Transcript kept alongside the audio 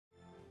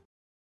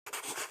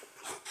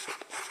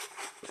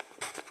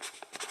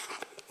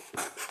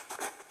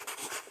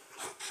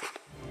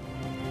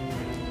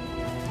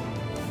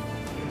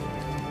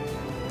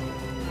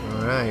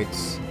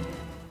Alright.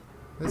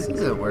 This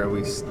isn't where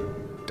we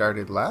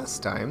started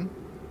last time.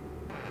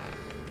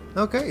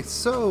 Okay,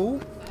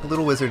 so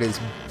Little Wizard is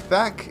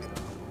back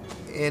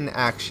in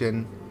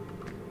action.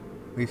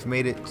 We've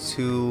made it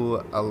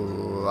to a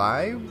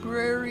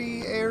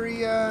library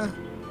area.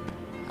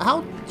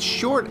 How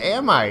short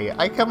am I?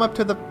 I come up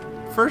to the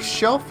first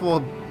shelf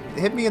will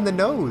hit me in the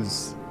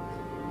nose.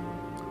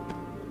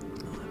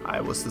 I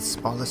was the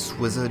smallest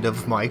wizard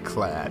of my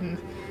clan.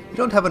 You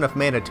don't have enough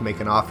mana to make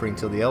an offering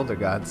to the Elder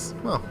Gods.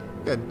 Well,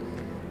 good.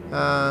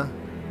 I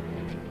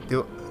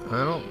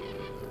don't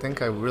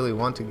think I really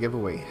want to give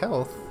away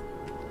health.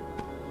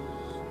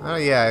 Oh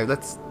yeah,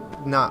 let's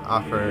not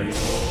offer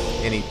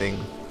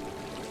anything.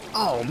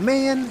 Oh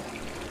man!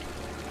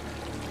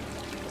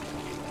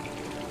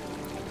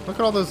 Look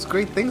at all those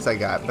great things I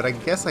got, but I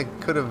guess I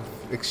could have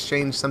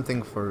exchanged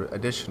something for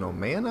additional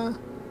mana?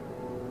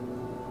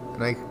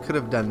 And I could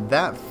have done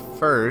that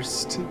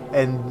first,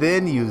 and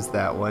then used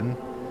that one.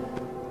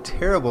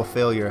 Terrible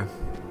failure.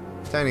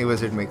 Tiny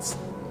Wizard makes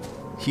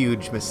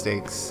huge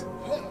mistakes.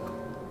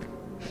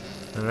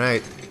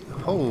 Alright.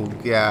 Oh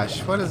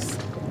gosh, what is...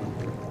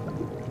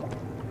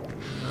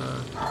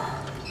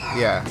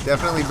 yeah,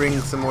 definitely bring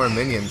some more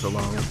minions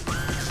along.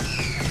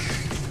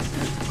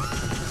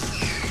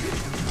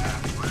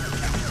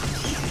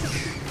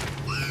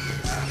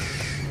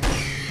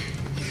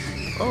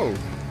 Oh.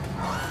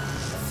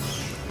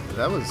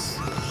 That was...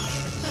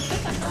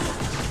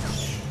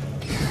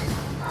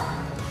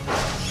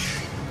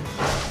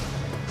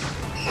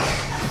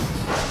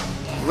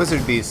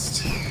 Wizard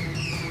Beast.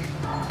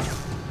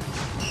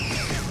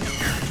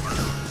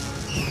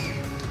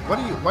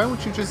 Why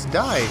don't you just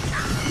die?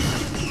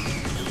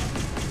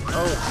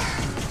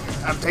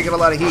 Oh, I'm taking a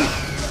lot of heat.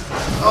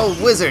 Oh,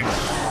 Wizard!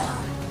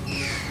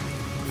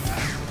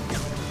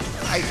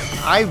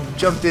 I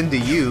jumped into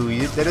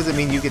you. That doesn't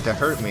mean you get to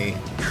hurt me.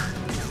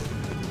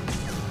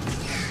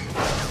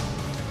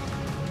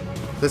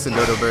 Listen,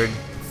 Dodo Bird.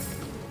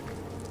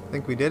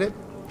 Think we did it?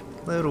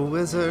 Little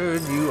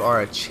Wizard, you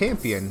are a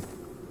champion.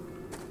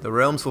 The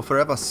realms will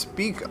forever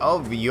speak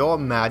of your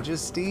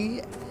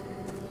majesty.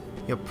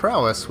 Your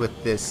prowess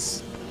with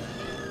this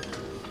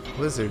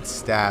wizard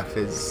staff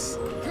is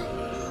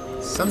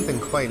something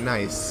quite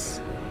nice.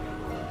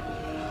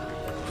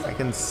 I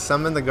can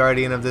summon the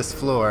guardian of this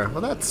floor.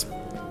 Well, that's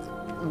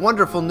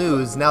wonderful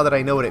news now that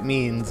I know what it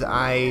means.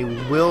 I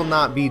will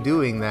not be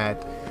doing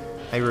that.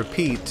 I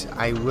repeat,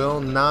 I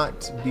will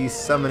not be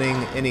summoning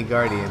any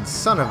guardians.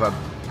 Son of a...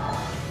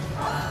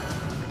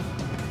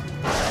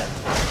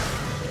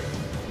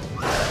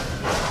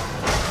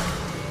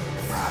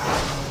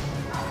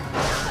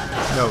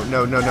 No,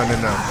 no, no, no, no,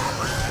 no.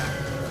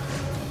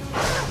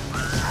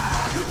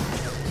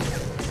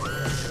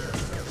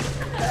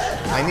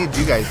 I need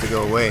you guys to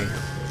go away.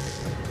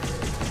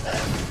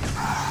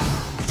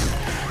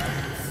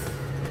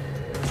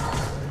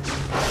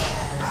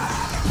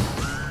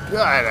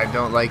 God, I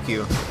don't like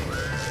you.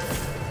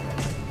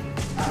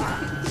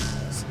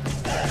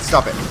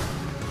 Stop it.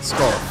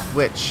 Skull.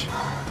 Witch.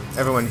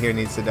 Everyone here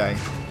needs to die.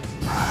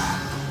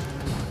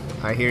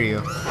 I hear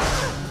you.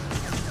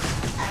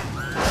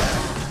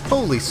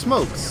 Holy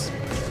smokes!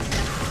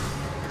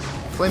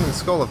 Flaming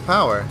Skull of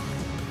Power.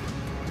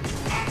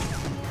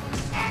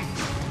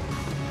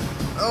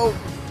 Oh!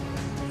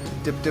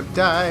 Dip dip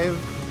dive.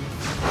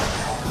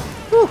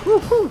 Woo hoo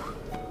hoo!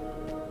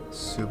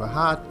 Super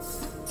hot.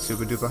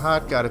 Super duper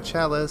hot. Got a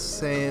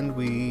chalice and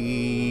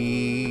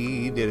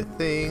we did a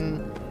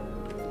thing.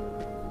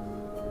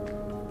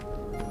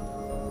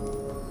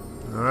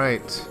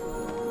 Alright.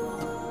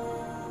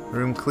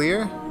 Room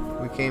clear.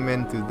 We came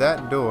in through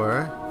that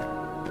door.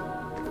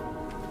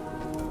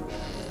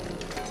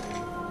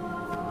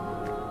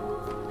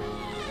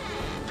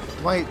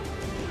 White.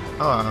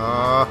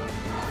 Aww. I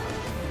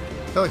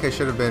feel like I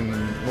should have been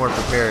more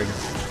prepared.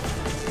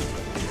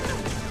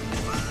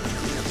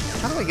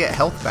 How do I get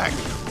health back?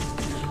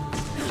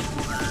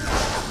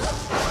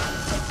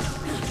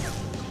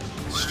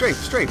 Strafe,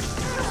 strafe.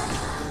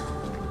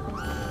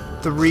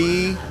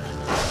 3.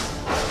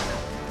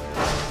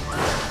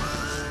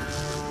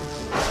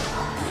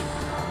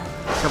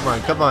 Come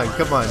on, come on,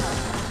 come on.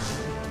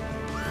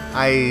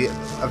 I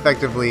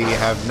effectively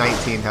have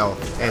 19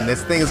 health, and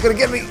this thing is gonna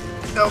get me.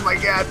 Oh my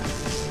god.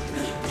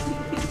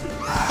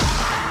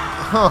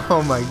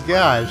 Oh my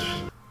gosh.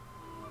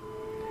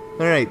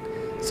 Alright,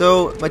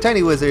 so my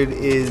tiny wizard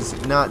is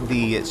not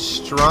the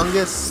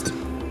strongest.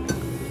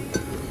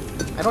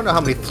 I don't know how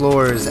many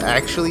floors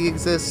actually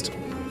exist,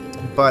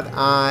 but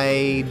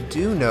I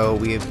do know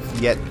we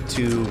have yet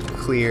to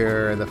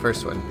clear the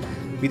first one.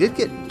 We did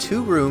get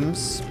 2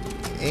 rooms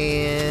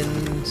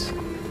and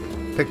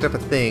picked up a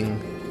thing,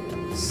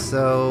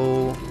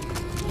 so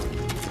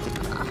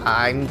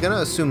I'm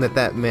gonna assume that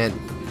that meant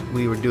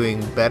we were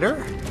doing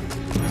better.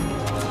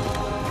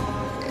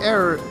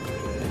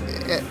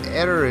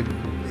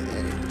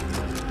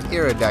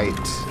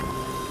 Erudite.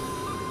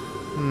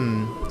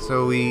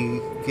 So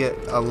we get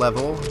a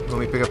level when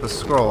we pick up a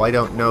scroll. I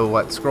don't know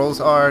what scrolls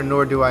are,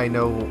 nor do I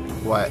know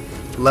what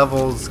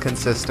levels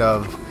consist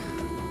of,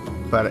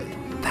 but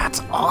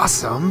That's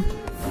awesome.